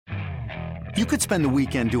You could spend the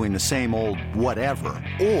weekend doing the same old whatever,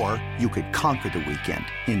 or you could conquer the weekend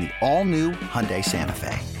in the all-new Hyundai Santa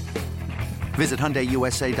Fe. Visit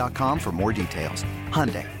HyundaiUSA.com for more details.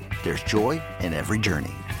 Hyundai, there's joy in every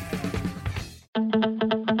journey.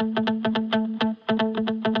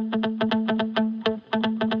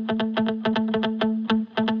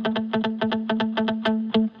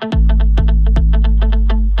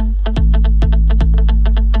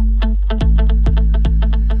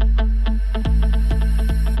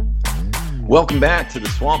 Welcome back to the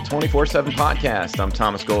Swamp 24/7 podcast. I'm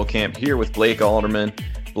Thomas Goldkamp here with Blake Alderman.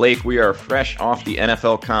 Blake, we are fresh off the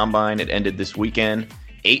NFL Combine. It ended this weekend.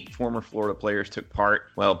 8 former Florida players took part.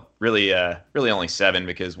 Well, really only 7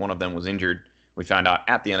 because one of them was injured. We found out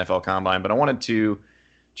at the NFL Combine. But I wanted to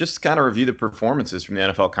just kind of review the performances from the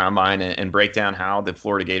NFL Combine and break down how the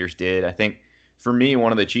Florida Gators did. I think for me,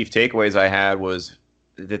 one of the chief takeaways I had was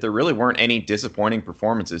that there really weren't any disappointing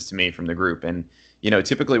performances to me from the group. And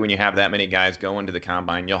typically when you have that many guys go into the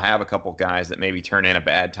Combine, you'll have a couple guys that maybe turn in a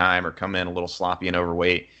bad time or come in a little sloppy and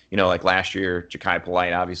overweight. Like last year, Jachai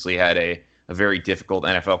Polite obviously had a very difficult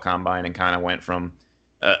NFL Combine and kind of went from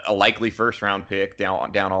a likely first-round pick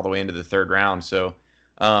down all the way into the third round. So,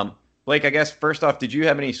 Blake, I guess first off, did you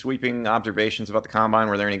have any sweeping observations about the Combine?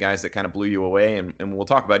 Were there any guys that kind of blew you away? And we'll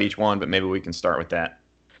talk about each one, but maybe we can start with that.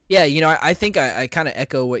 Yeah, I think I kind of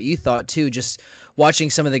echo what you thought too. Just watching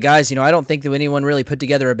some of the guys, I don't think that anyone really put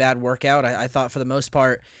together a bad workout. I thought for the most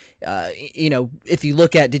part, if you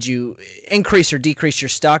look at did you increase or decrease your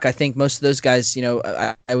stock, I think most of those guys,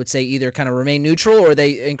 I would say either kind of remain neutral or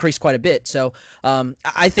they increased quite a bit. So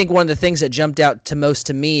I think one of the things that jumped out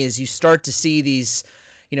to me is you start to see these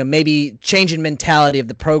maybe change in mentality of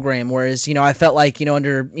the program. Whereas, I felt like,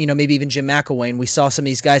 under, maybe even Jim McElwain, we saw some of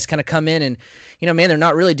these guys kind of come in and, man, they're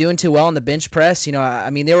not really doing too well on the bench press.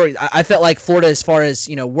 I felt like Florida, as far as,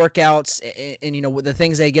 workouts and the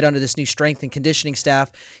things they get under this new strength and conditioning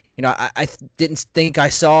staff, I didn't think I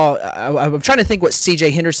saw, I'm trying to think what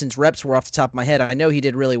CJ Henderson's reps were off the top of my head. I know he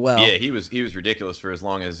did really well. Yeah, he was ridiculous for as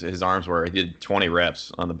long as his arms were. He did 20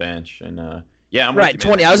 reps on the bench and, yeah, I'm right.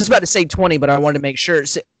 20. I was just about to say 20, but I wanted to make sure.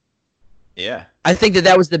 So, yeah, I think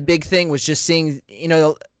that was the big thing, was just seeing,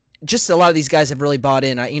 just a lot of these guys have really bought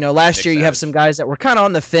in. Last year you have some guys that were kind of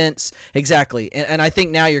on the fence. Exactly. And I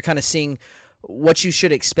think now you're kind of seeing what you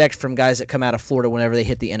should expect from guys that come out of Florida whenever they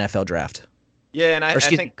hit the NFL draft. Yeah, and I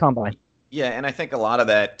think Combine. Yeah, and I think a lot of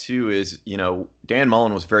that too is, Dan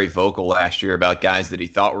Mullen was very vocal last year about guys that he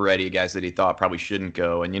thought were ready, guys that he thought probably shouldn't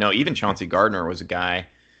go. And, even Chauncey Gardner was a guy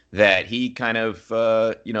that he kind of,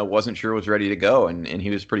 wasn't sure was ready to go. And he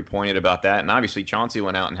was pretty pointed about that. And obviously Chauncey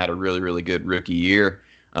went out and had a really, really good rookie year,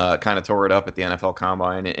 kind of tore it up at the NFL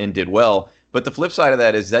Combine and did well. But the flip side of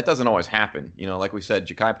that is that doesn't always happen. Like we said,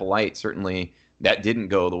 Jachai Polite, certainly that didn't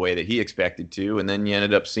go the way that he expected to. And then you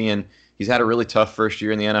ended up seeing he's had a really tough first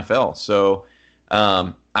year in the NFL. So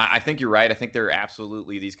I think you're right. I think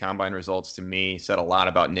these Combine results to me said a lot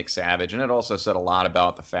about Nick Savage. And it also said a lot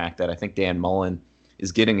about the fact that I think Dan Mullen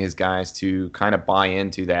is getting his guys to kind of buy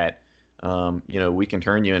into that, we can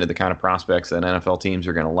turn you into the kind of prospects that NFL teams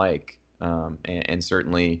are going to like. And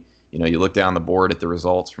certainly, you look down the board at the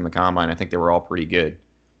results from the Combine, I think they were all pretty good.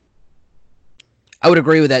 I would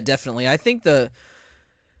agree with that, definitely. I think the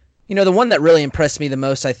one that really impressed me the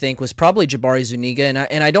most, I think, was probably Jabari Zuniga.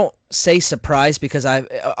 And I don't say surprised because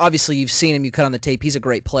obviously you've seen him, you cut on the tape. He's a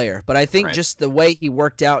great player. But I think just the way he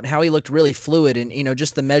worked out and how he looked really fluid and,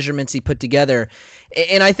 just the measurements he put together.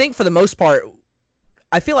 And I think for the most part,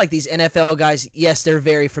 I feel like these NFL guys, yes, they're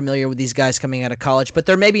very familiar with these guys coming out of college, but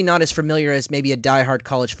they're maybe not as familiar as maybe a diehard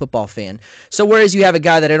college football fan. So whereas you have a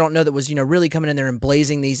guy that I don't know that was, really coming in there and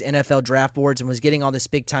blazing these NFL draft boards and was getting all this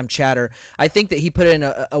big time chatter, I think that he put in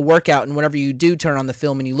a workout, and whenever you do turn on the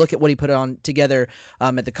film and you look at what he put on together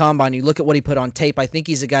at the Combine, you look at what he put on tape, I think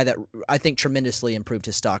he's a guy that I think tremendously improved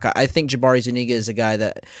his stock. I think Jabari Zuniga is a guy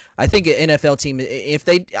that I think an NFL team,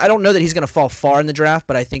 I don't know that he's going to fall far in the draft,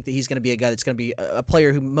 but I think that he's going to be a guy that's going to be a player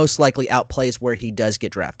who most likely outplays where he does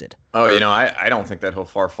get drafted. Oh, I don't think that he'll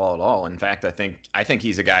far fall at all. In fact, I think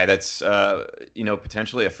he's a guy that's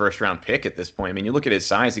potentially a first round pick at this point. I mean, you look at his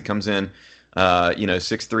size; he comes in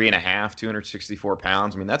 6'3.5", 264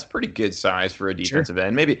 pounds. I mean, that's pretty good size for a defensive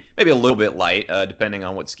end. Maybe a little bit light, depending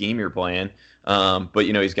on what scheme you're playing. But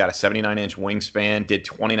he's got a 79-inch wingspan. Did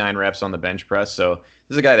 29 reps on the bench press. So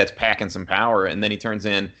this is a guy that's packing some power, and then he turns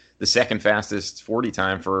in the second fastest 40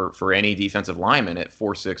 time for any defensive lineman at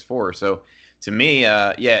 4.64. So to me,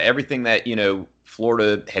 everything that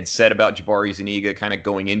Florida had said about Jabari Zuniga kind of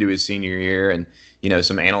going into his senior year, and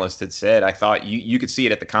some analysts had said, I thought you could see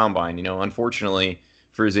it at the Combine. Unfortunately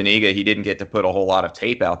for Zuniga, he didn't get to put a whole lot of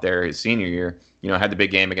tape out there his senior year. Had the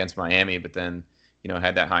big game against Miami, but then,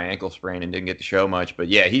 had that high ankle sprain and didn't get to show much. But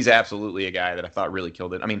yeah, he's absolutely a guy that I thought really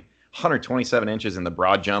killed it. I mean, 127 inches in the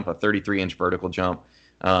broad jump, a 33-inch vertical jump.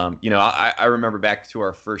 I remember back to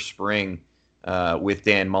our first spring with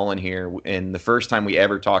Dan Mullen here, and the first time we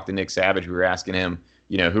ever talked to Nick Savage, we were asking him,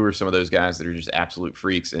 who are some of those guys that are just absolute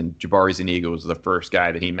freaks, and Jabari Zuniga was the first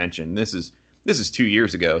guy that he mentioned. This is 2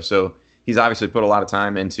 years ago, so he's obviously put a lot of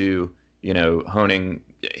time into honing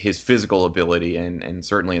his physical ability, and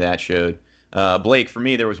certainly that showed. Blake, for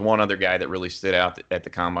me, there was one other guy that really stood out at the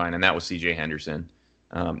combine, and that was C.J. Henderson.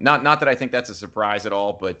 Not that I think that's a surprise at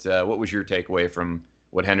all, but what was your takeaway from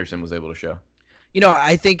what Henderson was able to show?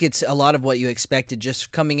 I think it's a lot of what you expected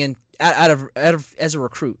just coming in out of as a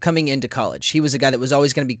recruit coming into college. He was a guy that was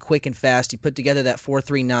always going to be quick and fast. He put together that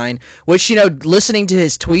 4.39, which, listening to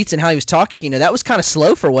his tweets and how he was talking, that was kind of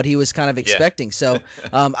slow for what he was kind of expecting. Yeah. So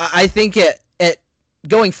I think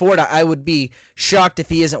going forward, I would be shocked if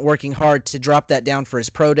he isn't working hard to drop that down for his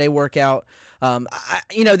pro day workout.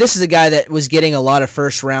 This is a guy that was getting a lot of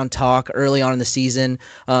first round talk early on in the season.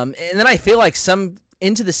 And then I feel like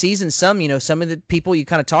into the season, some of the people you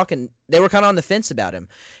kind of talking, they were kind of on the fence about him.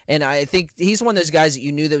 And I think he's one of those guys that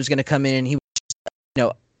you knew that was going to come in and he,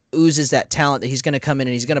 oozes that talent that he's going to come in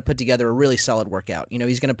and he's going to put together a really solid workout.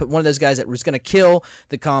 He's going to put one of those guys that was going to kill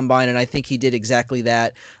the combine, and I think he did exactly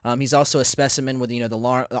that. He's also a specimen with,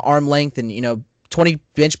 the arm length and, 20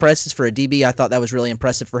 bench presses for a DB. I thought that was really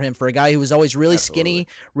impressive for him. For a guy who was always really skinny,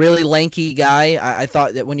 really lanky guy, I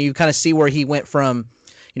thought that when you kind of see where he went from,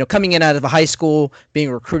 coming in out of a high school,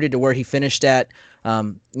 being recruited to where he finished at,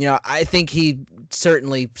 I think he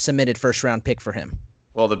certainly submitted first-round pick for him.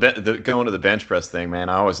 Well, the going to the bench press thing, man,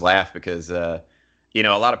 I always laugh because, a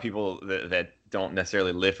lot of people that don't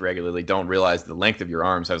necessarily lift regularly don't realize the length of your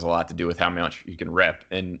arms has a lot to do with how much you can rep.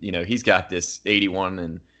 And, he's got this 81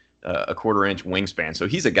 and a quarter-inch wingspan. So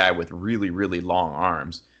he's a guy with really, really long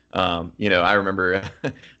arms. I remember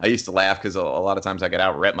I used to laugh because a lot of times I could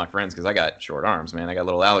out-rep my friends because I got short arms, man. I got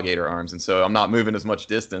little alligator arms, and so I'm not moving as much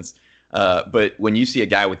distance. But when you see a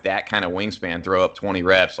guy with that kind of wingspan throw up 20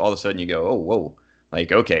 reps, all of a sudden you go, oh, whoa.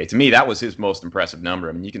 Like, okay, to me, that was his most impressive number.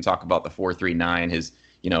 I mean, you can talk about the 4.39, his,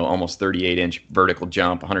 almost 38-inch vertical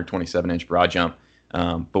jump, 127-inch broad jump.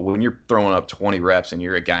 But when you're throwing up 20 reps and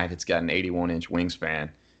you're a guy that's got an 81-inch wingspan,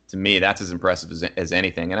 to me, that's as impressive as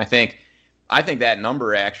anything. And I think that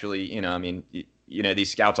number actually, these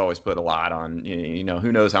scouts always put a lot on,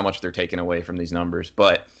 who knows how much they're taking away from these numbers.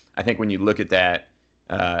 But I think when you look at that,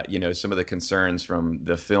 some of the concerns from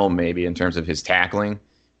the film maybe in terms of his tackling,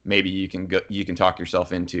 maybe you can talk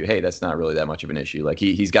yourself into, hey, that's not really that much of an issue. Like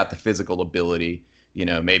he's got the physical ability.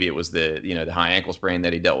 Maybe it was the high ankle sprain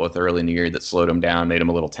that he dealt with early in the year that slowed him down, made him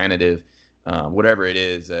a little tentative. Whatever it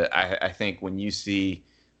is, I think when you see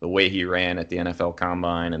the way he ran at the NFL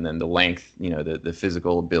Combine and then the length, the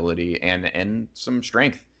physical ability and some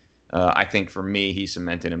strength, I think for me he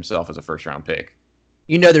cemented himself as a first-round pick.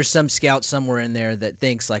 There's some scout somewhere in there that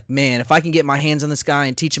thinks like, man, if I can get my hands on this guy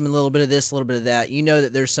and teach him a little bit of this, a little bit of that,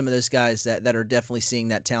 that there's some of those guys that are definitely seeing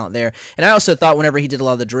that talent there. And I also thought whenever he did a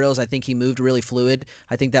lot of the drills, I think he moved really fluid.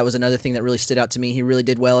 I think that was another thing that really stood out to me. He really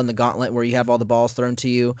did well in the gauntlet where you have all the balls thrown to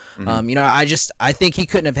you. Mm-hmm. I think he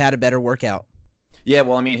couldn't have had a better workout. Yeah,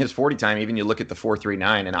 well, I mean, his 40 time, even you look at the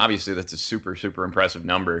 4.39, and obviously that's a super, super impressive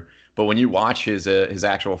number. But when you watch his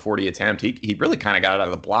actual 40 attempt, he really kind of got out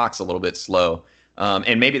of the blocks a little bit slow.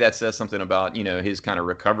 And maybe that says something about, his kind of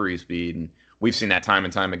recovery speed. And we've seen that time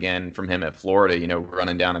and time again from him at Florida,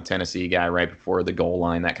 running down a Tennessee guy right before the goal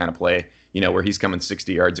line, that kind of play, where he's coming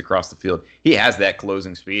 60 yards across the field. He has that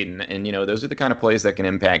closing speed. And those are the kind of plays that can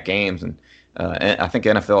impact games. And I think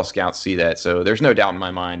NFL scouts see that. So there's no doubt in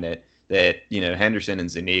my mind that Henderson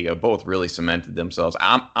and Zuniga both really cemented themselves.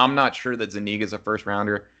 I'm not sure that Zuniga's a first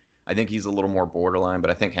rounder. I think he's a little more borderline,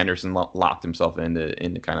 but I think Henderson locked himself into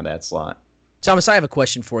kind of that slot. Thomas, I have a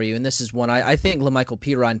question for you, and this is one I think LaMichael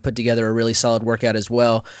Pirine put together a really solid workout as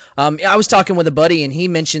well. I was talking with a buddy, and he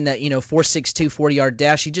mentioned that 4.62 40-yard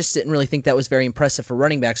dash. He just didn't really think that was very impressive for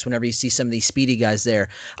running backs whenever you see some of these speedy guys there.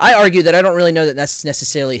 I argue that I don't really know that that's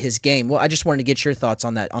necessarily his game. Well, I just wanted to get your thoughts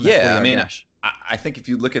on that. Yeah, I mean, dash. I think if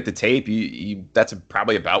you look at the tape, that's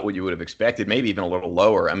probably about what you would have expected, maybe even a little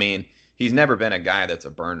lower. I mean, he's never been a guy that's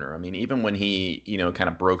a burner. I mean, even when he, kind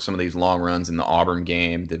of broke some of these long runs in the Auburn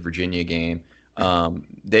game, the Virginia game,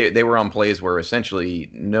 they were on plays where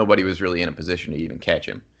essentially nobody was really in a position to even catch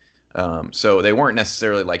him. So they weren't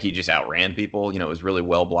necessarily like he just outran people. It was really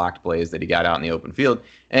well-blocked plays that he got out in the open field.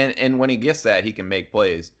 And when he gets that, he can make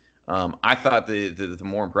plays. I thought the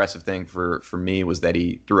more impressive thing for me was that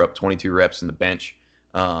he threw up 22 reps in the bench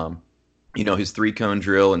His 3-cone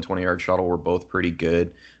drill and 20-yard shuttle were both pretty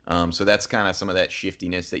good. So that's kind of some of that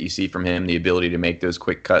shiftiness that you see from him, the ability to make those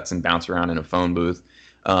quick cuts and bounce around in a phone booth.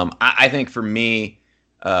 I think for me,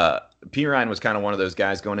 Perine was kind of one of those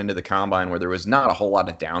guys going into the combine where there was not a whole lot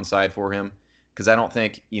of downside for him, because I don't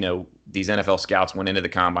think, these NFL scouts went into the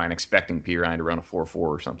combine expecting Perine to run a 4.4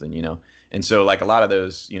 or something, And so like a lot of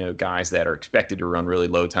those, guys that are expected to run really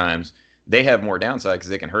low times, they have more downside because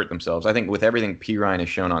they can hurt themselves. I think with everything Perine has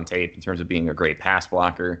shown on tape in terms of being a great pass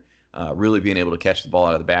blocker, really being able to catch the ball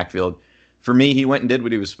out of the backfield, for me, he went and did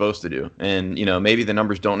what he was supposed to do. And, maybe the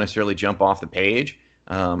numbers don't necessarily jump off the page,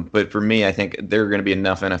 but for me, I think there are going to be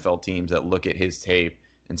enough NFL teams that look at his tape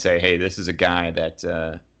and say, hey, this is a guy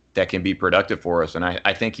that can be productive for us. And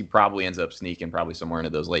I think he probably ends up sneaking probably somewhere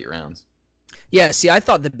into those late rounds. Yeah, see, I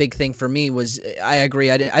thought the big thing for me was, I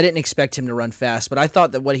agree, I didn't expect him to run fast, but I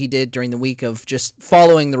thought that what he did during the week of just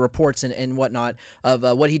following the reports and whatnot of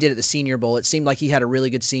what he did at the Senior Bowl, it seemed like he had a really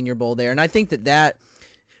good Senior Bowl there. And I think that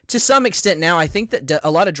to some extent now, I think that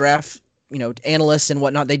a lot of draft analysts and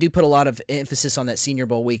whatnot, they do put a lot of emphasis on that Senior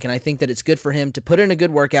Bowl week. And I think that it's good for him to put in a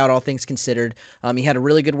good workout, all things considered. He had a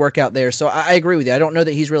really good workout there. So I agree with you. I don't know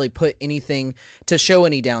that he's really put anything to show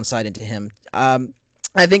any downside into him.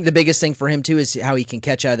 I think the biggest thing for him too is how he can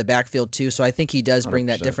catch out of the backfield too. So I think he does bring 100%.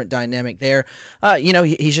 That different dynamic there.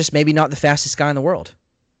 He's just maybe not the fastest guy in the world.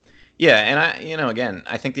 Yeah. And again,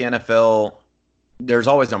 I think the NFL, there's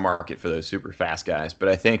always a market for those super fast guys, but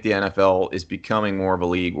I think the NFL is becoming more of a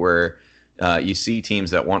league where you see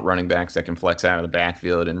teams that want running backs that can flex out of the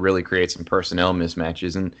backfield and really create some personnel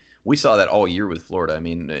mismatches. And we saw that all year with Florida. I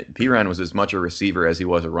mean, Perine was as much a receiver as he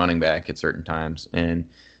was a running back at certain times. And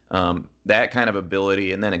that kind of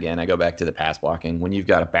ability, and then again, I go back to the pass blocking. When you've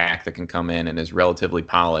got a back that can come in and is relatively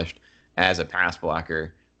polished as a pass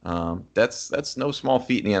blocker, that's no small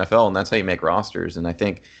feat in the NFL, and that's how you make rosters. And I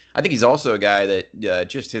think he's also a guy that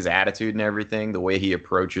just his attitude and everything, the way he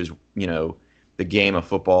approaches, the game of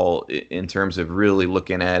football in terms of really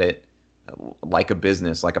looking at it like a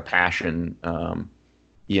business, like a passion.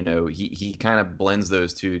 He kind of blends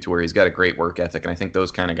those two to where he's got a great work ethic, and I think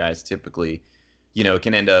those kind of guys typically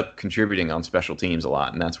can end up contributing on special teams a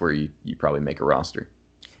lot, and that's where you probably make a roster.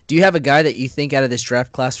 Do you have a guy that you think out of this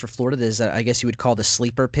draft class for Florida that is, I guess you would call the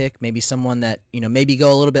sleeper pick, maybe someone that, maybe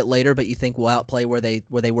go a little bit later, but you think will outplay where they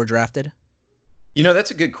were drafted?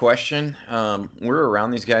 That's a good question. We're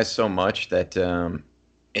around these guys so much that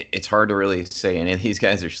it's hard to really say any of these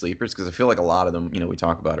guys are sleepers, because I feel like a lot of them, we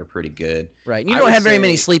talk about are pretty good. Right. You don't have very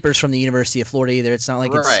many sleepers from the University of Florida either. It's not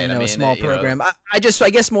like it's a small program. I guess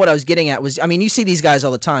what I was getting at was, you see these guys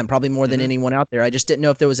all the time, probably more than anyone out there. I just didn't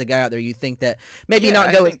know if there was a guy out there you think that maybe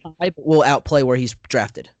not go as high, but will outplay where he's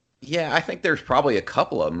drafted. Yeah, I think there's probably a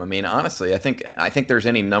couple of them. I mean, honestly, I think there's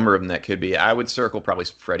any number of them that could be. I would circle probably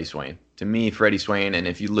Freddie Swain. To me, Freddie Swain, and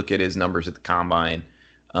if you look at his numbers at the combine,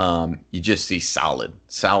 you just see solid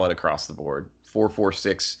across the board.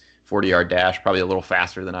 4.46 40-yard dash, probably a little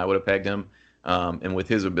faster than I would have pegged him. And with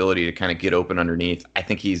his ability to kind of get open underneath, I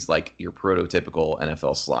think he's like your prototypical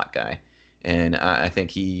NFL slot guy. And I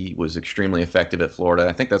think he was extremely effective at Florida.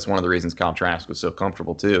 I think that's one of the reasons Kyle Trask was so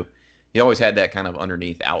comfortable too. He always had that kind of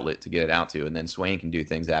underneath outlet to get it out to, and then Swain can do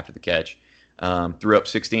things after the catch. Threw up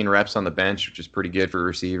 16 reps on the bench, which is pretty good for a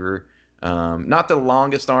receiver. Not the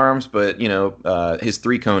longest arms, but his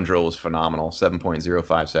 3-cone drill was phenomenal,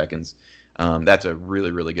 7.05 seconds. That's a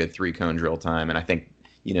really, really good 3-cone drill time. And I think,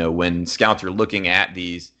 when scouts are looking at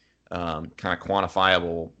these kind of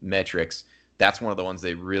quantifiable metrics, that's one of the ones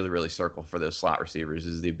they really, really circle for those slot receivers,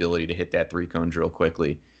 is the ability to hit that 3-cone drill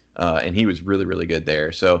quickly. And he was really, really good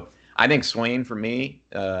there. So I think Swain, for me,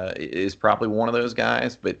 is probably one of those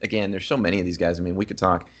guys. But again, there's so many of these guys. I mean, we could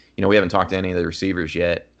talk, we haven't talked to any of the receivers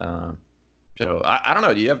yet. So I don't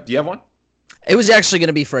know. Do you have one? It was actually going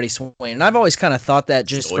to be Freddie Swain, and I've always kind of thought that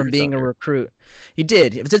just from being a recruit. He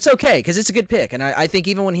did. It's okay because it's a good pick, and I think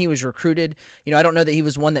even when he was recruited, I don't know that he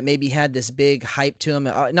was one that maybe had this big hype to him.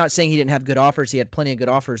 Not saying he didn't have good offers. He had plenty of good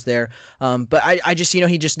offers there, but I just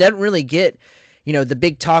he just didn't really get the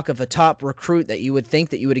big talk of a top recruit that you would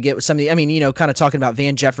think that you would get with somebody. I mean, kind of talking about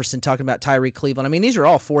Van Jefferson, talking about Tyree Cleveland. I mean, these are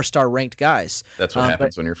all 4-star ranked guys. That's what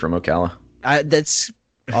happens when you're from Ocala. That's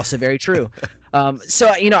also very true. So,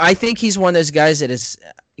 I think he's one of those guys that is,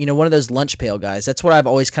 one of those lunch pail guys. That's what I've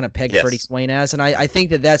always kind of pegged Freddie Swain as. And I think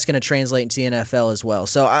that that's going to translate into the NFL as well.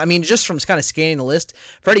 So, I mean, just from kind of scanning the list,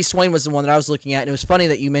 Freddie Swain was the one that I was looking at. And it was funny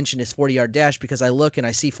that you mentioned his 40-yard dash, because I look and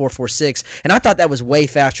I see 4.46, and I thought that was way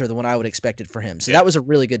faster than what I would have expected for him. So that was a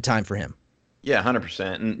really good time for him. Yeah,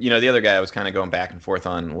 100%. And, the other guy I was kind of going back and forth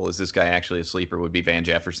on, well, is this guy actually a sleeper, would be Van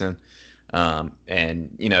Jefferson. And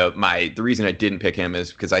the reason I didn't pick him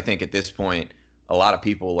is because I think at this point a lot of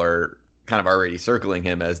people are kind of already circling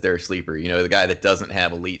him as their sleeper. The guy that doesn't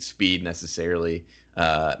have elite speed necessarily,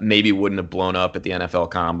 maybe wouldn't have blown up at the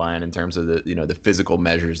NFL Combine in terms of the physical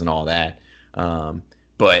measures and all that,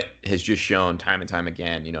 but has just shown time and time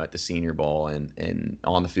again, at the Senior Bowl and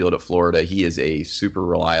on the field at Florida, he is a super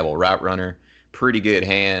reliable route runner, pretty good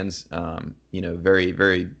hands, very,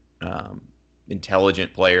 very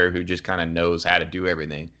intelligent player who just kind of knows how to do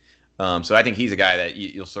everything. So I think he's a guy that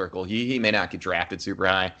you'll circle. He may not get drafted super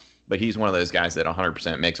high, but he's one of those guys that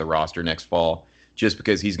 100% makes a roster next fall just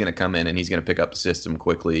because he's going to come in and he's going to pick up the system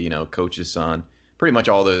quickly, coach's son, pretty much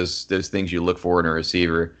all those things you look for in a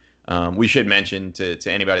receiver. We should mention to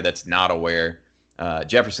anybody that's not aware,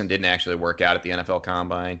 Jefferson didn't actually work out at the NFL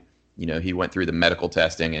Combine. He went through the medical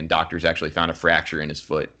testing and doctors actually found a fracture in his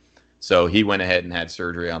foot. So he went ahead and had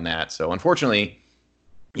surgery on that. So unfortunately,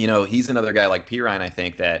 he's another guy like Perine, I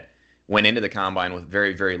think, that went into the Combine with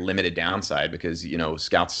very, very limited downside because,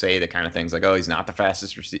 scouts say the kind of things like, oh, he's not the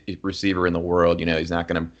fastest receiver in the world. He's not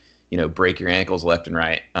going to, break your ankles left and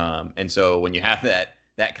right. And so when you have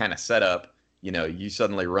that kind of setup, you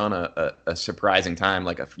suddenly run a surprising time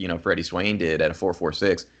like Freddie Swain did at a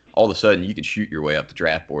 4.46. All of a sudden you could shoot your way up the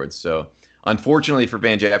draft boards. So unfortunately for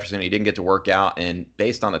Van Jefferson, he didn't get to work out. And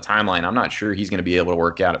based on the timeline, I'm not sure he's going to be able to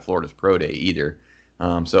work out at Florida's Pro Day either.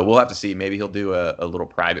 So we'll have to see. Maybe he'll do a little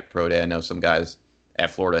private pro day. I know some guys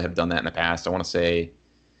at Florida have done that in the past. I want to say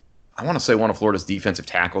one of Florida's defensive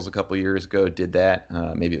tackles a couple years ago did that.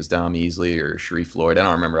 Maybe it was Dom Easley or Sharif Floyd. I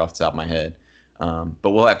don't remember off the top of my head. But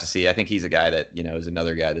we'll have to see. I think he's a guy that, is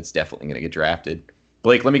another guy that's definitely going to get drafted.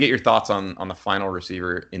 Blake, let me get your thoughts on the final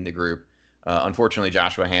receiver in the group. Unfortunately,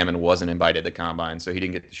 Joshua Hammond wasn't invited to the Combine, so he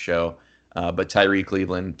didn't get to show. But Tyree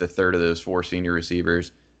Cleveland, the third of those four senior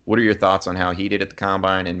receivers, what are your thoughts on how he did at the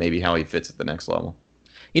Combine and maybe how he fits at the next level?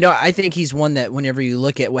 I think he's one that whenever you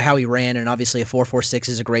look at how he ran, and obviously a 4.46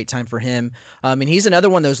 is a great time for him. And he's another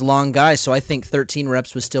one of those long guys, so I think 13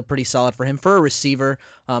 reps was still pretty solid for him. For a receiver,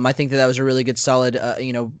 I think that was a really good, solid,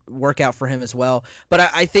 workout for him as well. But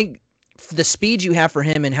I think the speed you have for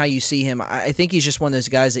him and how you see him, I think he's just one of those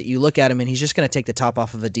guys that you look at him and he's just going to take the top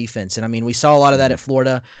off of a defense. And I mean, we saw a lot of that at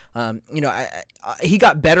Florida. He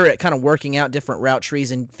got better at kind of working out different route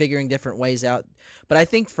trees and figuring different ways out. But I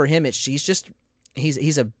think for him,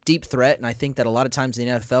 he's a deep threat, and I think that a lot of times in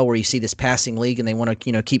the NFL where you see this passing league and they want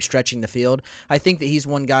to keep stretching the field, I think that he's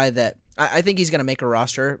one guy that I think he's going to make a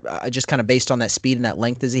roster just kind of based on that speed and that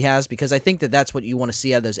length as he has, because I think that that's what you want to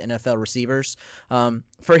see out of those NFL receivers.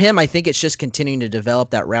 For him, I think it's just continuing to develop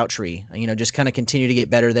that route tree, just kind of continue to get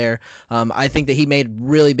better there. I think that he made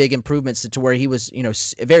really big improvements to where he was,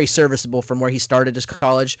 very serviceable from where he started his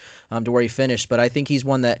college to where he finished. But I think he's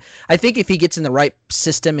one that I think if he gets in the right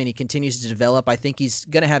system and he continues to develop, I think he's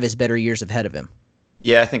going to have his better years ahead of him.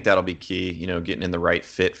 Yeah, I think that'll be key, getting in the right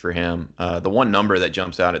fit for him. The one number that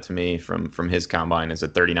jumps out at to me from his Combine is a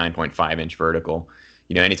 39.5-inch vertical.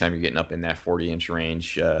 Anytime you're getting up in that 40-inch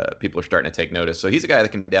range, people are starting to take notice. So he's a guy that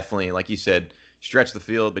can definitely, like you said, stretch the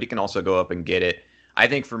field, but he can also go up and get it. I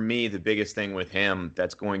think for me, the biggest thing with him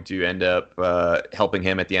that's going to end up helping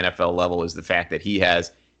him at the NFL level is the fact that he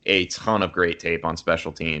has a ton of great tape on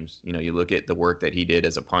special teams. You look at the work that he did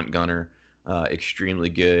as a punt gunner, extremely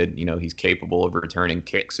good. He's capable of returning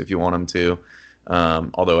kicks if you want him to.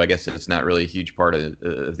 Although I guess it's not really a huge part of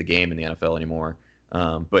the game in the NFL anymore.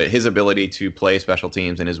 But his ability to play special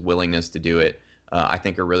teams and his willingness to do it, I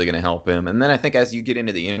think are really going to help him. And then I think as you get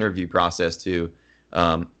into the interview process too,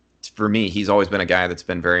 for me, he's always been a guy that's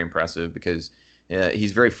been very impressive because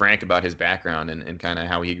he's very frank about his background and kind of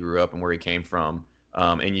how he grew up and where he came from.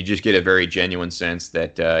 And you just get a very genuine sense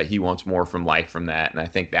that he wants more from life from that. And I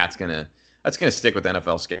think that's going to stick with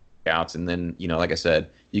NFL scouts. And then, like I said,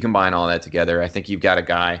 you combine all that together. I think you've got a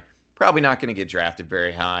guy probably not going to get drafted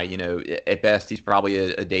very high. At best, he's probably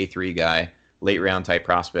a day 3 guy, late round type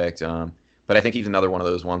prospect. But I think he's another one of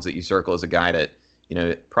those ones that you circle as a guy that,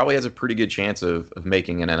 probably has a pretty good chance of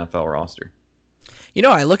making an NFL roster.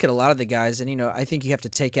 I look at a lot of the guys and, I think you have to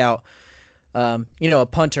take out, a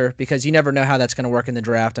punter because you never know how that's going to work in the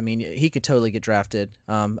draft. I mean, he could totally get drafted.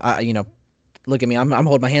 Look at me. I'm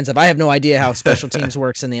holding my hands up. I have no idea how special teams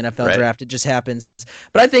works in the NFL right. draft. It just happens.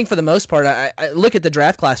 But I think for the most part, I look at the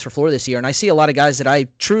draft class for Florida this year, and I see a lot of guys that I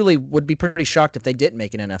truly would be pretty shocked if they didn't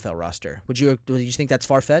make an NFL roster. Would you think that's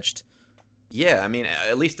far-fetched? Yeah, I mean,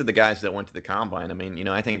 at least to the guys that went to the combine. I mean,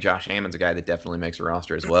 I think Josh Hammond's a guy that definitely makes a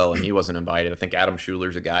roster as well, and he wasn't invited. I think Adam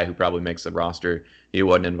Schuler's a guy who probably makes the roster. He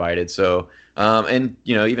wasn't invited. So, and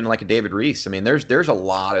even like a David Reese. I mean, there's a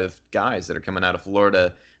lot of guys that are coming out of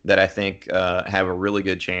Florida that I think have a really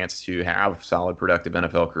good chance to have solid, productive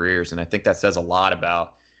NFL careers, and I think that says a lot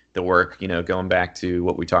about the work. Going back to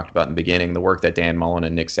what we talked about in the beginning, the work that Dan Mullen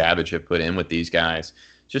and Nick Savage have put in with these guys.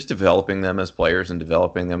 Just developing them as players and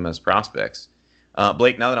developing them as prospects.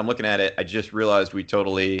 Blake, now that I'm looking at it, I just realized we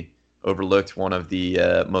totally overlooked one of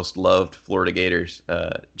the most loved Florida Gators.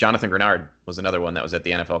 Jonathan Grenard was another one that was at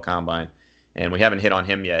the NFL Combine, and we haven't hit on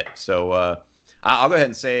him yet. So I'll go ahead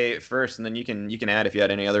and say it first, and then you can add if you had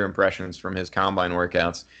any other impressions from his Combine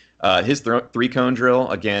workouts. His three-cone drill,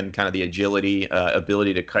 again, kind of the agility,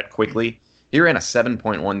 ability to cut quickly. He ran a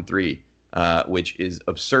 7.13, which is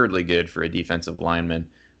absurdly good for a defensive lineman.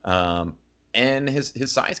 And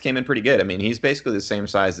his size came in pretty good. I mean, he's basically the same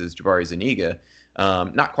size as Jabari Zuniga.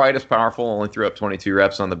 Not quite as powerful, only threw up 22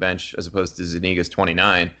 reps on the bench as opposed to Zuniga's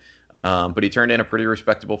 29. But he turned in a pretty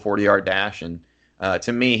respectable 40-yard dash. And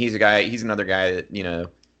to me, he's another guy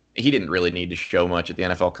that, he didn't really need to show much at the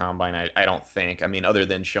NFL Combine, I don't think. I mean, other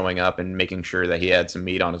than showing up and making sure that he had some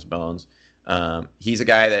meat on his bones. He's a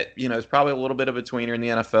guy that, is probably a little bit of a tweener in the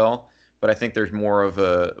NFL. But I think there's more of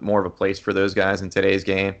a place for those guys in today's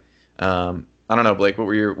game. I don't know, Blake. What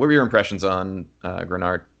were your impressions on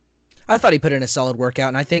Grenard? I thought he put in a solid workout,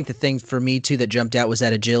 and I think the thing for me too that jumped out was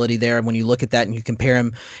that agility there. And when you look at that and you compare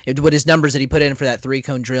him with his numbers that he put in for that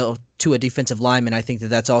 3-cone drill to a defensive lineman, I think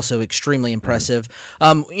that's also extremely impressive.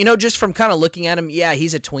 Just from kind of looking at him, yeah,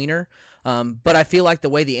 he's a tweener. But I feel like the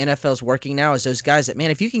way the NFL is working now is those guys that,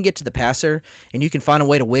 man, if you can get to the passer and you can find a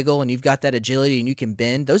way to wiggle and you've got that agility and you can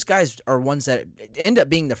bend, those guys are ones that end up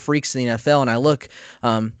being the freaks in the NFL. And I look,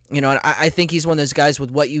 I think he's one of those guys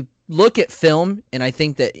with what you look at film, and I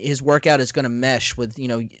think that his workout is going to mesh with,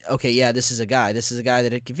 okay, yeah, this is a guy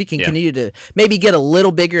that if he can continue to maybe get a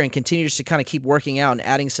little bigger and continues to kind of keep working out and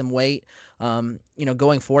adding some weight,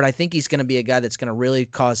 going forward, I think he's going to be a guy that's going to really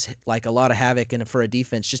cause like a lot of havoc for a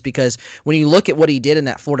defense, just because when you look at what he did in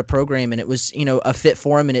that Florida program and it was, a fit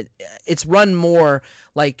for him, and it's run more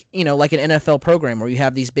like an NFL program where you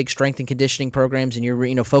have these big strength and conditioning programs and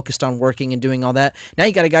you're, focused on working and doing all that. Now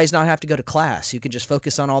you got a guy who's not have to go to class. You can just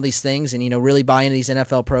focus on all these things and, really buy into these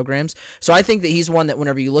NFL programs. So I think that he's one that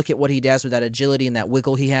whenever you look at what he does with that agility and that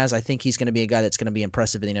wiggle he has, I think he's going to be a guy that's going to be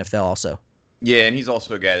impressive in the NFL also. Yeah, and he's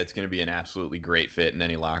also a guy that's going to be an absolutely great fit in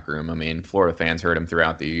any locker room. I mean, Florida fans heard him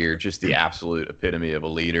throughout the year, just the absolute epitome of a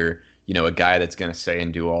leader, a guy that's going to say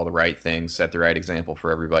and do all the right things, set the right example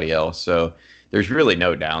for everybody else. So there's really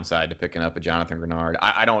no downside to picking up a Jonathan Grenard.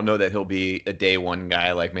 I don't know that he'll be a day one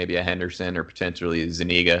guy like maybe a Henderson or potentially a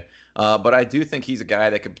Zuniga, but I do think he's a guy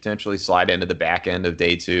that could potentially slide into the back end of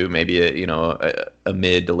day two, maybe a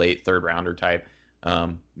mid to late third rounder type,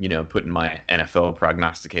 putting my NFL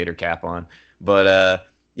prognosticator cap on. But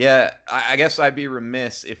I guess I'd be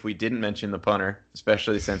remiss if we didn't mention the punter,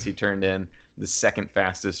 especially since he turned in the second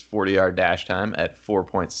fastest 40-yard dash time at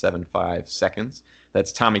 4.75 seconds.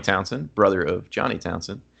 That's Tommy Townsend, brother of Johnny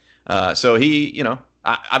Townsend. So he,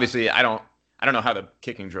 obviously I don't know how the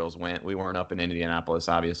kicking drills went. We weren't up in Indianapolis,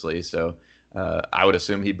 obviously. So I would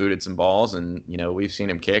assume he booted some balls, and we've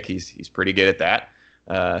seen him kick. He's pretty good at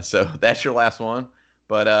that. So that's your last one.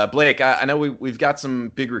 But Blake, I know we've got some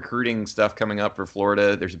big recruiting stuff coming up for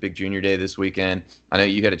Florida. There's a big junior day this weekend. I know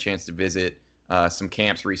you had a chance to visit some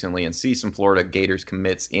camps recently and see some Florida Gators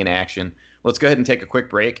commits in action. Let's go ahead and take a quick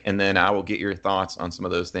break, and then I will get your thoughts on some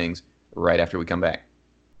of those things right after we come back.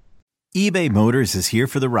 eBay Motors is here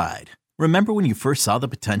for the ride. Remember when you first saw the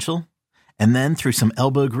potential? And then through some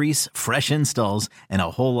elbow grease, fresh installs, and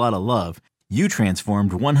a whole lot of love, you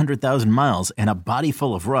transformed 100,000 miles and a body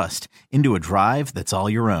full of rust into a drive that's all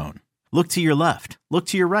your own. Look to your left. Look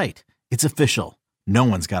to your right. It's official. No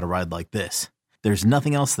one's got a ride like this. There's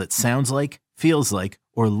nothing else that sounds like, feels like,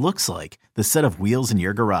 or looks like the set of wheels in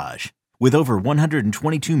your garage. With over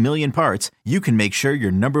 122 million parts, you can make sure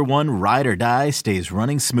your number one ride or die stays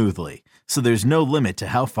running smoothly. So there's no limit to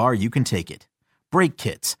how far you can take it. Brake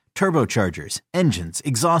kits, turbochargers, engines,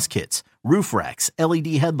 exhaust kits, roof racks, LED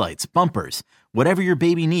headlights, bumpers, whatever your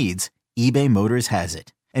baby needs, eBay Motors has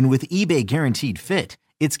it. And with eBay Guaranteed Fit,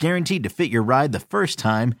 it's guaranteed to fit your ride the first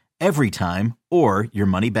time, every time, or your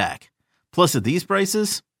money back. Plus at these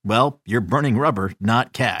prices, well, you're burning rubber,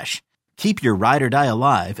 not cash. Keep your ride or die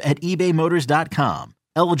alive at ebaymotors.com.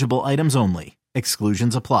 Eligible items only.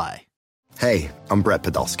 Exclusions apply. Hey, I'm Brett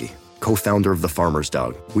Podolsky. co-founder of The Farmer's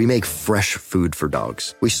Dog. We make fresh food for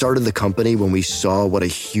dogs. We started the company when we saw what a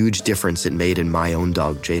huge difference it made in my own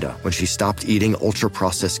dog, Jada, when she stopped eating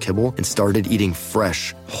ultra-processed kibble and started eating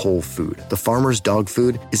fresh, whole food. The Farmer's Dog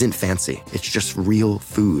food isn't fancy. It's just real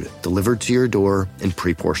food delivered to your door in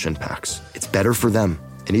pre-portioned packs. It's better for them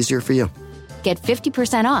and easier for you. Get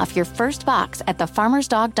 50% off your first box at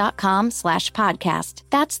thefarmersdog.com/podcast.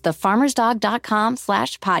 That's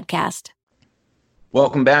thefarmersdog.com/podcast.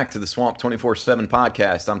 Welcome back to the Swamp 24/7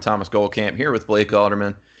 podcast. I'm Thomas Goldkamp here with Blake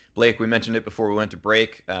Alderman. Blake, we mentioned it before we went to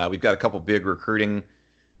break. We've got a couple big recruiting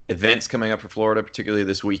events coming up for Florida, particularly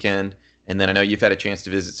this weekend. And then I know you've had a chance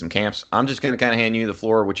to visit some camps. I'm just going to kind of hand you the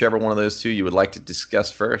floor. Whichever one of those two you would like to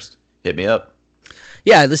discuss first, hit me up.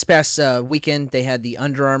 Yeah, this past weekend they had the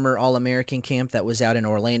Under Armour All-American camp that was out in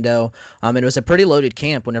Orlando. And it was a pretty loaded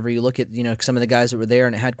camp whenever you look at, some of the guys that were there,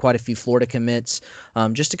 and it had quite a few Florida commits.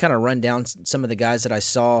 Just to kind of run down some of the guys that I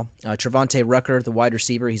saw, Trevante Rucker, the wide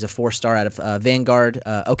receiver, he's a 4-star out of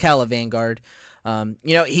Ocala Vanguard.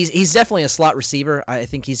 He's definitely a slot receiver. I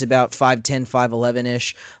think he's about 5'10",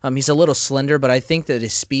 5'11"-ish. He's a little slender, but I think that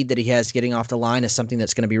his speed that he has getting off the line is something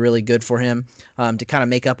that's going to be really good for him to kind of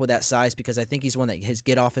make up with that size, because I think he's one that his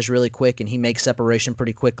get off is really quick and he makes separation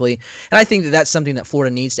pretty quickly. And I think that that's something that Florida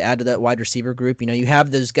needs to add to that wide receiver group. You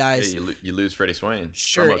have those guys. Yeah, you lose Freddie Swain.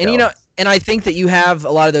 Sure, and I think that you have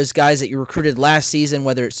a lot of those guys that you recruited last season,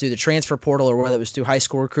 whether it's through the transfer portal or whether it was through high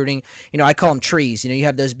school recruiting. I call them trees. You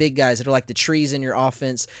have those big guys that are like the trees in your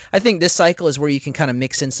offense. I think this cycle is where you can kind of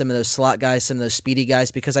mix in some of those slot guys, some of those speedy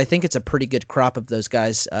guys, because I think it's a pretty good crop of those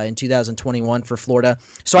guys in 2021 for Florida.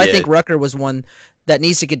 So I think Rucker was one that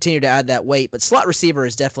needs to continue to add that weight. But slot receiver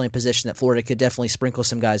is definitely a position that Florida could definitely sprinkle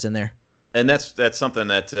some guys in there. And that's something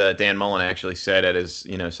that Dan Mullen actually said at his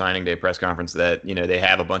signing day press conference, that they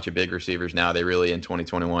have a bunch of big receivers now. They really in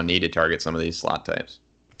 2021 need to target some of these slot types.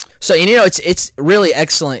 So, it's really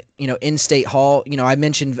excellent, in-state haul. I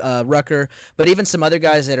mentioned Rucker, but even some other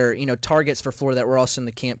guys that are, targets for Florida that were also in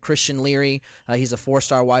the camp. Christian Leary, he's a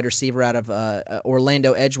 4-star wide receiver out of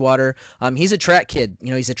Orlando Edgewater. He's a track kid.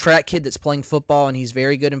 He's a track kid that's playing football, and he's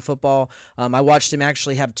very good in football. I watched him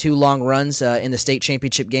actually have 2 long runs in the state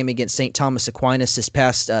championship game against St. Thomas Aquinas this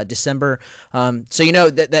past December. So,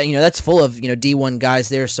 that's full of, D1 guys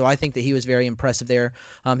there. So I think that he was very impressive there.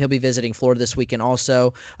 He'll be visiting Florida this weekend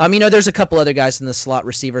also. There's a couple other guys in the slot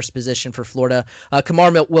receivers position for Florida.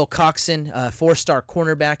 Kamar Wilcoxon, 4-star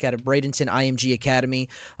cornerback out of Bradenton IMG Academy.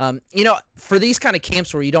 For these kind of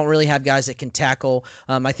camps where you don't really have guys that can tackle,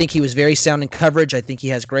 I think he was very sound in coverage. I think he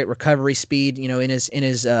has great recovery speed, in his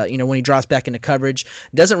when he drops back into coverage.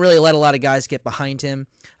 Doesn't really let a lot of guys get behind him.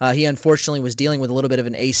 He unfortunately was dealing with a little bit of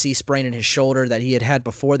an AC sprain in his shoulder that he had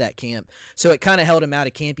before that camp. So it kind of held him out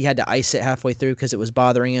of camp. He had to ice it halfway through because it was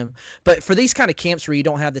bothering him. But for these kind of camps where you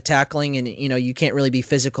don't have the tackling and you can't really be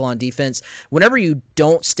physical on defense, whenever you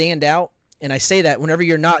don't stand out, and I say that whenever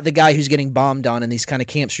you're not the guy who's getting bombed on in these kind of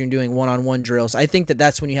camps, you're doing one-on-one drills, I think that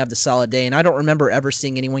that's when you have the solid day. And I don't remember ever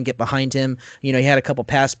seeing anyone get behind him. He had a couple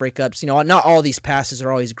pass breakups. Not all these passes are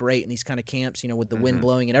always great in these kind of camps, with the wind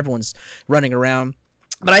blowing and everyone's running around.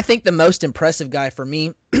 But I think the most impressive guy for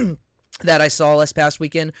me that I saw last past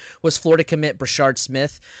weekend was Florida commit Brashard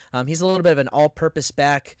Smith. He's a little bit of an all-purpose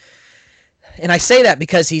back. And I say that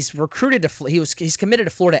because he's recruited he's committed to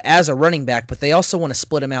Florida as a running back, but they also want to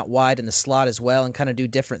split him out wide in the slot as well and kind of do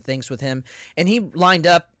different things with him. And he lined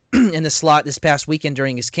up in the slot this past weekend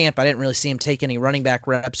during his camp. I didn't really see him take any running back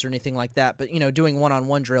reps or anything like that, but doing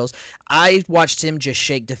one-on-one drills, I watched him just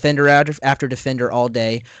shake defender after defender all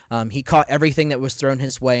day. He caught everything that was thrown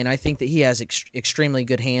his way, and I think that he has extremely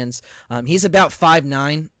good hands. He's about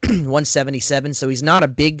 5'9", 177, so he's not a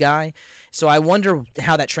big guy. So I wonder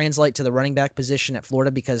how that translates to the running back position at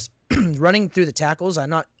Florida, because running through the tackles, I'm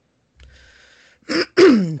not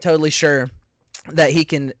totally sure that he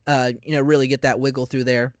can really get that wiggle through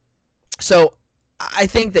there. So I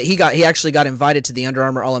think that he actually got invited to the Under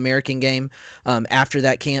Armour All-American game after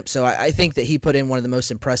that camp. So I think that he put in one of the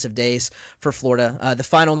most impressive days for Florida. The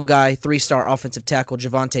final guy, 3-star offensive tackle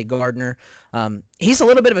Javante Gardner. He's a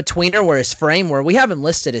little bit of a tweener where his frame, where we have him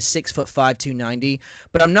listed as 6'5", 290,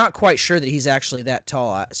 but I'm not quite sure that he's actually that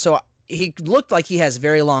tall. So he looked like he has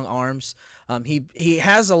very long arms. He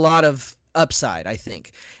has a lot of upside, I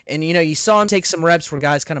think. And you saw him take some reps where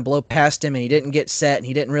guys kind of blow past him and he didn't get set, and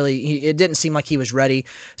it didn't seem like he was ready.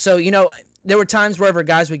 So there were times wherever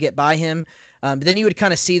guys would get by him, But then you would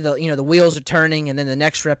kind of see the wheels are turning, and then the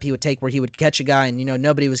next rep he would take where he would catch a guy and,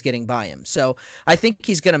 nobody was getting by him. So I think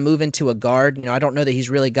he's going to move into a guard. I don't know that he's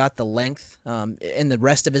really got the length in the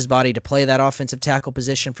rest of his body to play that offensive tackle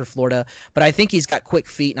position for Florida, but I think he's got quick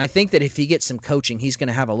feet, and I think that if he gets some coaching, he's going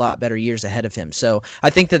to have a lot better years ahead of him. So I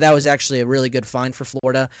think that was actually a really good find for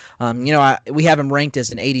Florida. We have him ranked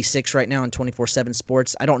as an 86 right now in 24/7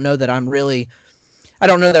 Sports. I don't know that I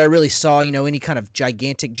really saw, any kind of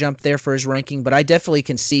gigantic jump there for his ranking, but I definitely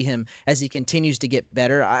can see him as he continues to get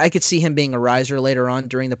better. I could see him being a riser later on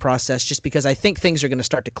during the process, just because I think things are going to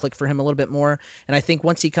start to click for him a little bit more. And I think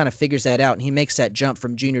once he kind of figures that out and he makes that jump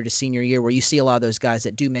from junior to senior year, where you see a lot of those guys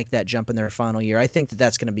that do make that jump in their final year, I think that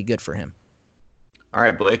that's going to be good for him. All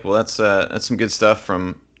right, Blake. Well, that's some good stuff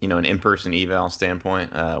from an in-person eval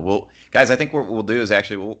standpoint. Guys, I think what we'll do is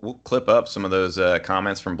actually we'll clip up some of those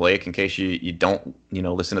comments from Blake in case you don't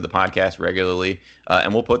listen to the podcast regularly,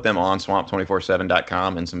 and we'll put them on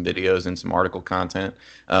swamp247.com and some videos and some article content.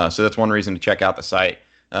 So that's one reason to check out the site.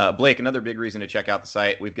 Blake, another big reason to check out the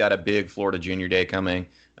site. We've got a big Florida Junior Day coming.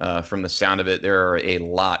 From the sound of it, there are a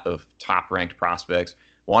lot of top-ranked prospects.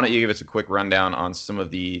 Why don't you give us a quick rundown on some of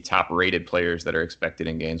the top-rated players that are expected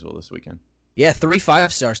in Gainesville this weekend? Yeah, 3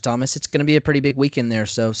 5-stars, Thomas. It's going to be a pretty big weekend there.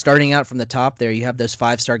 So starting out from the top there, you have those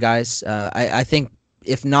 5-star guys. I think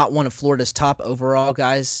if not one of Florida's top overall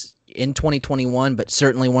guys in 2021, but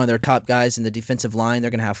certainly one of their top guys in the defensive line,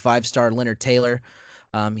 they're going to have 5-star Leonard Taylor.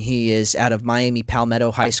 He is out of Miami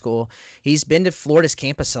Palmetto High School. He's been to Florida's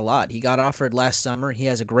campus a lot. He got offered last summer. He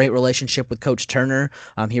has a great relationship with Coach Turner.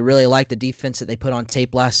 He really liked the defense that they put on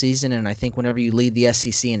tape last season, and I think whenever you lead the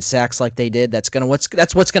SEC in sacks like they did, that's what's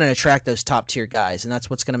going to attract those top-tier guys, and that's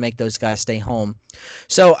what's going to make those guys stay home.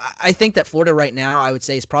 So I think that Florida right now, I would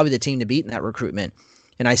say, is probably the team to beat in that recruitment.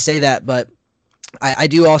 And I say that, but I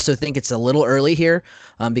do also think it's a little early here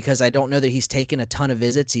because I don't know that he's taken a ton of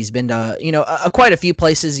visits. He's been to, quite a few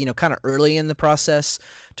places, kind of early in the process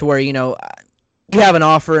to where, you have an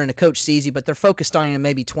offer and a coach sees you, but they're focused on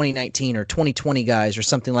maybe 2019 or 2020 guys or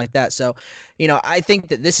something like that. So, I think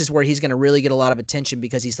that this is where he's going to really get a lot of attention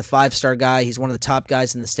because he's the 5-star guy. He's one of the top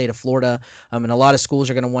guys in the state of Florida, and a lot of schools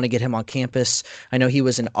are going to want to get him on campus. I know he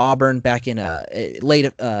was in Auburn back in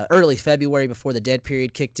early February before the dead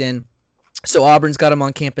period kicked in. So Auburn's got him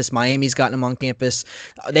on campus. Miami's gotten him on campus.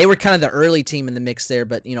 They were kind of the early team in the mix there,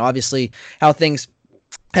 but obviously how things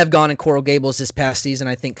have gone in Coral Gables this past season,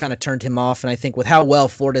 I think kind of turned him off. And I think with how well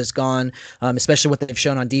Florida's gone, especially what they've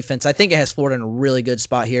shown on defense, I think it has Florida in a really good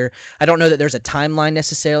spot here. I don't know that there's a timeline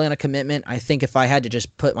necessarily on a commitment. I think if I had to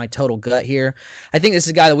just put my total gut here, I think this is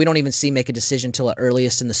a guy that we don't even see make a decision till at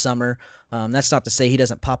earliest in the summer. That's not to say he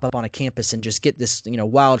doesn't pop up on a campus and just get this,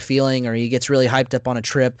 wild feeling, or he gets really hyped up on a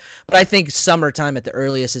trip. But I think summertime at the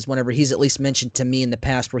earliest is whenever he's at least mentioned to me in the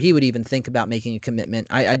past where he would even think about making a commitment.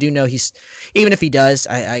 I do know even if he does,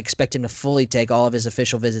 I expect him to fully take all of his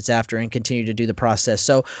official visits after and continue to do the process.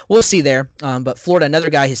 So we'll see there. But Florida, another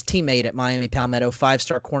guy, his teammate at Miami Palmetto,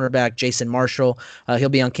 5-star cornerback Jason Marshall. He'll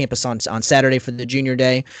be on campus on Saturday for the Junior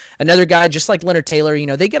Day. Another guy, just like Leonard Taylor,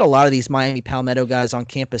 they get a lot of these Miami Palmetto guys on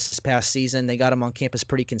campus this past season. They got him on campus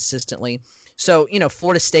pretty consistently. So,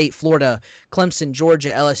 Florida State, Florida, Clemson,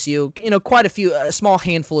 Georgia, LSU, quite a small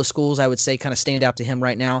handful of schools I would say kind of stand out to him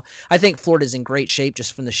right now. I think Florida's in great shape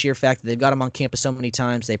just from the sheer fact that they've got him on campus so many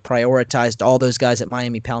times. They prioritized all those guys at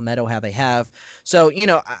Miami Palmetto, how they have. So,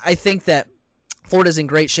 I think that Florida's in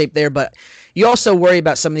great shape there, but you also worry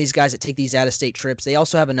about some of these guys that take these out-of-state trips. They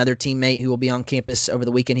also have another teammate who will be on campus over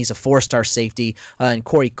the weekend. He's a 4-star safety, and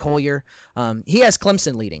Corey Collier. He has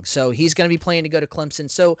Clemson leading, so he's going to be planning to go to Clemson.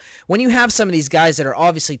 So when you have some of these guys that are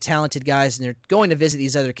obviously talented guys and they're going to visit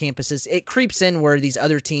these other campuses, it creeps in where these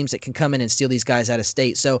other teams that can come in and steal these guys out of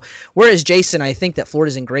state. So whereas Jason, I think that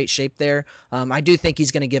Florida's in great shape there. I do think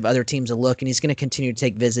he's going to give other teams a look, and he's going to continue to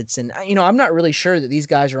take visits. And, I'm not really sure that these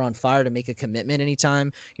guys are on fire to make a commitment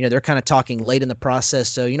anytime. They're kind of talking late in the process.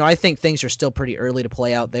 So, I think things are still pretty early to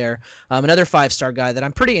play out there. Another 5-star guy that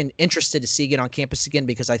I'm pretty interested to see get on campus again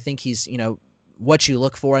because I think he's, what you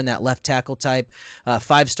look for in that left tackle type.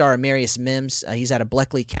 5-star Amarius Mims. He's out of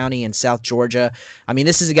Bleckley County in South Georgia.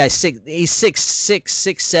 This is a guy, he's 6'6",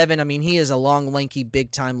 6'7". He is a long, lanky,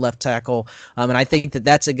 big-time left tackle. And I think that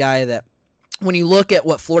that's a guy that when you look at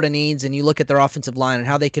what Florida needs and you look at their offensive line and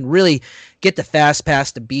how they can really get the fast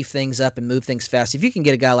pass to beef things up and move things fast, if you can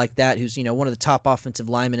get a guy like that who's, one of the top offensive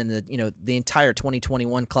linemen in the entire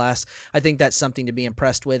 2021 class, I think that's something to be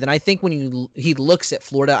impressed with. And I think when he looks at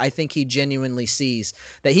Florida, I think he genuinely sees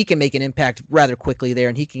that he can make an impact rather quickly there,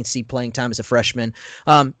 and he can see playing time as a freshman.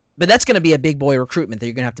 But that's going to be a big boy recruitment that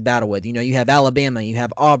you're going to have to battle with. You have Alabama, you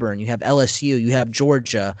have Auburn, you have LSU, you have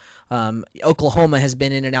Georgia. Oklahoma has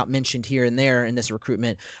been in and out mentioned here and there in this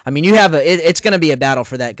recruitment. I mean, it's going to be a battle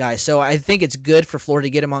for that guy. So I think it's good for Florida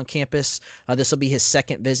to get him on campus. This will be his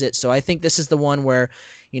second visit. So I think this is the one where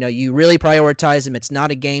you really prioritize him. It's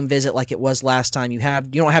not a game visit like it was last time. You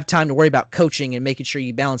don't have time to worry about coaching and making sure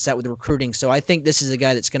you balance that with recruiting. So I think this is a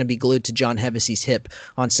guy that's going to be glued to John Hevessy's hip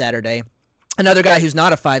on Saturday. Another guy who's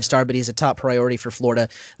not a 5-star, but he's a top priority for Florida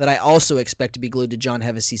that I also expect to be glued to John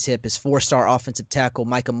Hevessy's hip is 4-star offensive tackle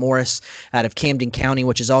Micah Morris out of Camden County,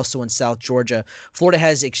 which is also in South Georgia. Florida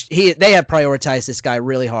they have prioritized this guy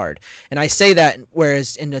really hard. And I say that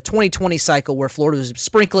whereas in the 2020 cycle where Florida was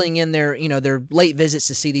sprinkling in their late visits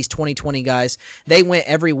to see these 2020 guys, they went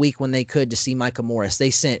every week when they could to see Micah Morris.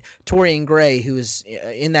 They sent Torian Gray, who is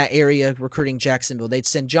in that area recruiting Jacksonville. They'd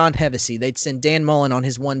send John Hevesy. They'd send Dan Mullen on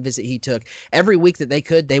his one visit he took. Every week that they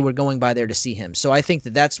could, they were going by there to see him. So I think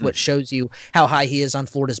that's what shows you how high he is on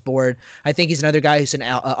Florida's board. I think he's another guy who's an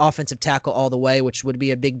offensive tackle all the way, which would be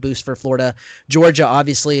a big boost for Florida. Georgia,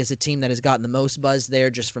 obviously, is a team that has gotten the most buzz there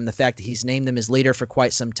just from the fact that he's named them as leader for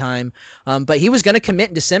quite some time. But he was going to commit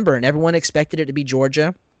in December, and everyone expected it to be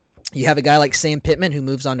Georgia. You have a guy like Sam Pittman who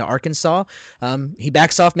moves on to Arkansas. He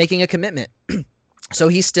backs off making a commitment. So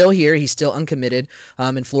he's still here. He's still uncommitted.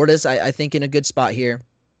 And Florida's, I think, in a good spot here.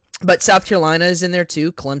 But South Carolina is in there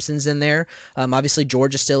too. Clemson's in there. Obviously,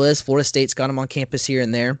 Georgia still is. Florida State's got him on campus here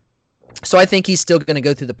and there. So I think he's still going to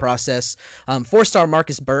go through the process. 4-star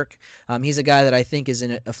Marcus Burke. He's a guy that I think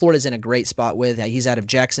Florida's in a great spot with. He's out of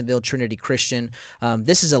Jacksonville Trinity Christian.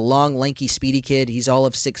 This is a long, lanky, speedy kid. He's all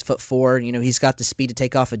of 6'4". He's got the speed to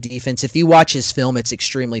take off a defense. If you watch his film, it's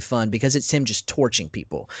extremely fun because it's him just torching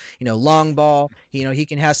people. Long ball. He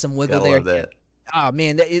can have some wiggle there. Love that. Oh,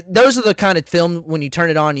 man, those are the kind of film when you turn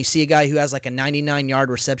it on, you see a guy who has like a 99-yard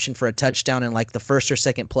reception for a touchdown in like the first or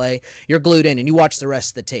second play. You're glued in and you watch the rest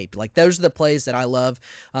of the tape. Like those are the plays that I love.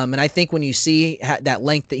 And I think when you see that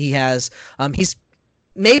length that he has, he's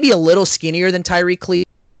maybe a little skinnier than Tyree Cleveland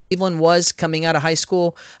was coming out of high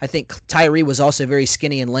school. I think Tyree was also very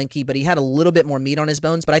skinny and lanky, but he had a little bit more meat on his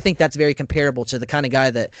bones. But I think that's very comparable to the kind of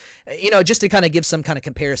guy that, just to kind of give some kind of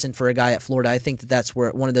comparison for a guy at Florida, I think that's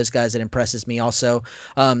where one of those guys that impresses me also.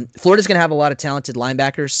 Florida's going to have a lot of talented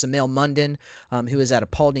linebackers. Samel Munden, who is out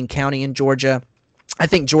of Paulding County in Georgia. I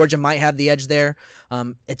think Georgia might have the edge there.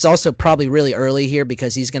 It's also probably really early here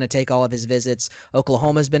because he's going to take all of his visits.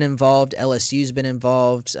 Oklahoma's been involved. LSU's been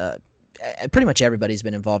involved. Pretty much everybody's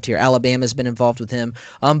been involved here. Alabama's been involved with him.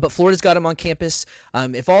 But Florida's got him on campus.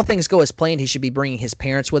 If all things go as planned, he should be bringing his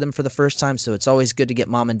parents with him for the first time, so it's always good to get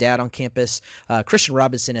mom and dad on campus. Christian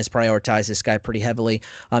Robinson has prioritized this guy pretty heavily.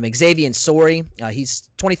 Xavier Sori,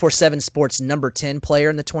 he's 24/7 Sports number 10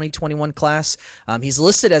 player in the 2021 class. He's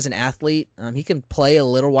listed as an athlete. He can play a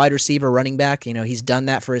little wide receiver, running back. He's done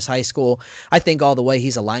that for his high school. I think all the way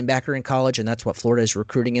he's a linebacker in college, and that's what Florida is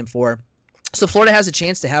recruiting him for. So Florida has a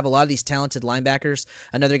chance to have a lot of these talented linebackers.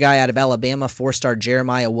 Another guy out of Alabama, 4-star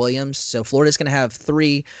Jeremiah Williams. So Florida's going to have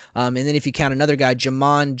 3. And then if you count another guy,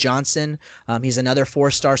 Jamon Johnson, he's another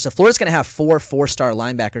 4-star. So Florida's going to have 4 4-star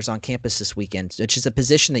linebackers on campus this weekend, which is a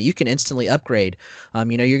position that you can instantly upgrade. You're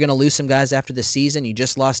going to lose some guys after the season. You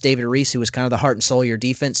just lost David Reese, who was kind of the heart and soul of your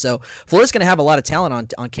defense. So Florida's going to have a lot of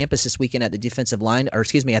talent on campus this weekend at the defensive line, at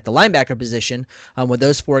the linebacker position with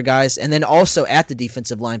those 4 guys. And then also at the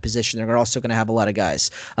defensive line position, they're also going to have a lot of guys.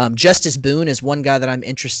 Justice Boone is one guy that I'm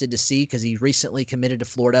interested to see because he recently committed to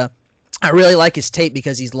Florida. I really like his tape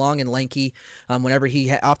because he's long and lanky. Whenever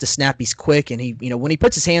off the snap, he's quick, and he, when he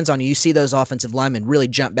puts his hands on you, you see those offensive linemen really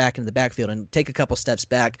jump back into the backfield and take a couple steps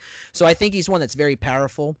back. So I think he's one that's very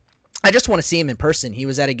powerful. I just want to see him in person. He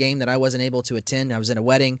was at a game that I wasn't able to attend. I was in a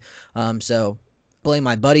wedding, so blame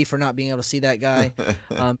my buddy for not being able to see that guy.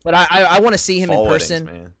 But I want to see him in person.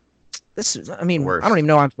 Weddings, man. I don't even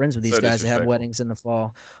know I'm friends with these guys that have weddings in the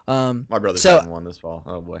fall. My brother's having one this fall.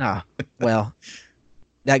 Oh boy. Well,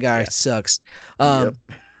 that guy sucks. Yep.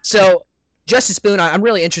 So Justice Boone, I'm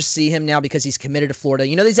really interested to see him now because he's committed to Florida.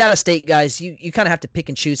 These out-of-state guys, you kind of have to pick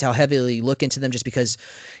and choose how heavily you look into them just because,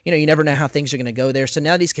 you never know how things are going to go there. So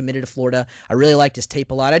now that he's committed to Florida, I really liked his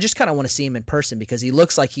tape a lot. I just kind of want to see him in person because he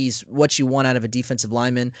looks like he's what you want out of a defensive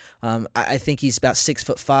lineman. I think he's about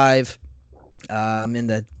 6'5". In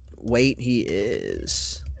the weight, he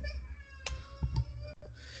is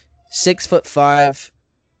 6'5".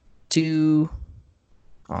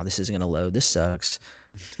 Oh, this isn't going to load. This sucks.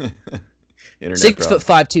 Internet 6'5",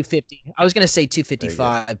 250. I was going to say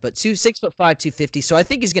 255, but 6'5", 250. So I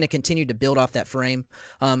think he's going to continue to build off that frame.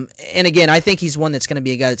 And again, I think he's one that's going to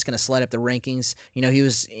be a guy that's going to slide up the rankings. He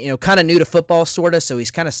was, kind of new to football, sort of. So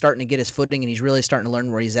he's kind of starting to get his footing, and he's really starting to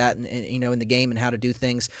learn where he's at, and in the game and how to do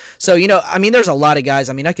things. So, there's a lot of guys.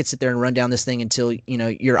 I could sit there and run down this thing until,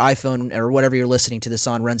 your iPhone or whatever you're listening to this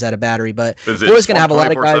on runs out of battery. But we're always going to have a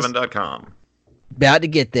lot of guys. About to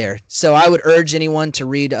get there. So I would urge anyone to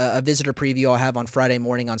read a visitor preview I'll have on Friday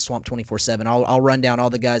morning on Swamp 24/7. I'll run down all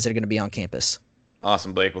the guys that are going to be on campus.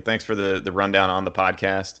 Awesome, Blake. Well, thanks for the rundown on the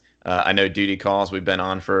podcast. I know duty calls. We've been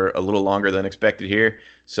on for a little longer than expected here.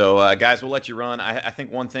 So, guys, we'll let you run. I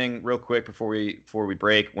think one thing real quick before we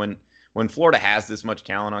break, when Florida has this much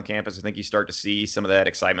talent on campus, I think you start to see some of that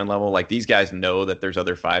excitement level. Like, these guys know that there's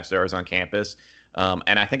other 5-stars on campus.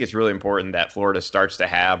 And I think it's really important that Florida starts to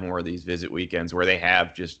have more of these visit weekends where they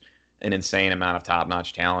have just an insane amount of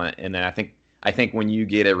top-notch talent. And then I think when you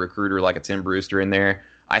get a recruiter like a Tim Brewster in there,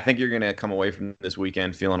 I think you're going to come away from this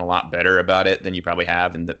weekend feeling a lot better about it than you probably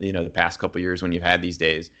have in the past couple of years when you've had these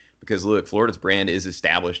days. Because look, Florida's brand is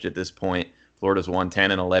established at this point. Florida's won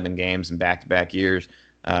 10 and 11 games in back-to-back years.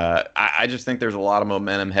 I just think there's a lot of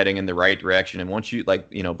momentum heading in the right direction. And once you like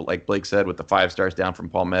Blake said, with the 5 stars down from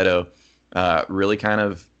Palmetto, really kind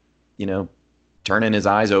of, turning his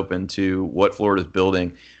eyes open to what Florida's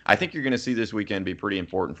building, I think you're going to see this weekend be pretty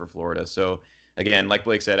important for Florida. So, again, like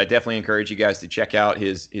Blake said, I definitely encourage you guys to check out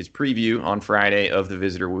his preview on Friday of the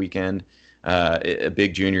visitor weekend, a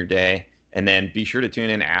big junior day, and then be sure to tune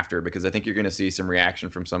in after, because I think you're going to see some reaction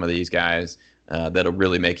from some of these guys that'll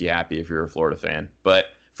really make you happy if you're a Florida fan.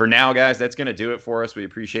 But for now, guys, that's going to do it for us. We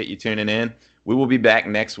appreciate you tuning in. We will be back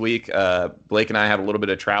next week. Blake and I have a little bit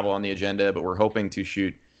of travel on the agenda, but we're hoping to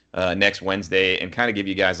shoot next Wednesday and kind of give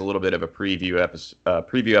you guys a little bit of a preview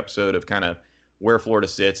episode of kind of where Florida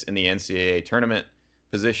sits in the NCAA tournament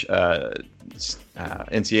position,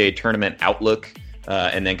 NCAA tournament outlook,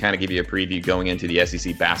 and then kind of give you a preview going into the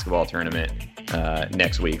SEC basketball tournament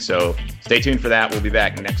next week. So stay tuned for that. We'll be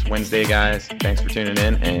back next Wednesday, guys. Thanks for tuning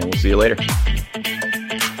in, and we'll see you later.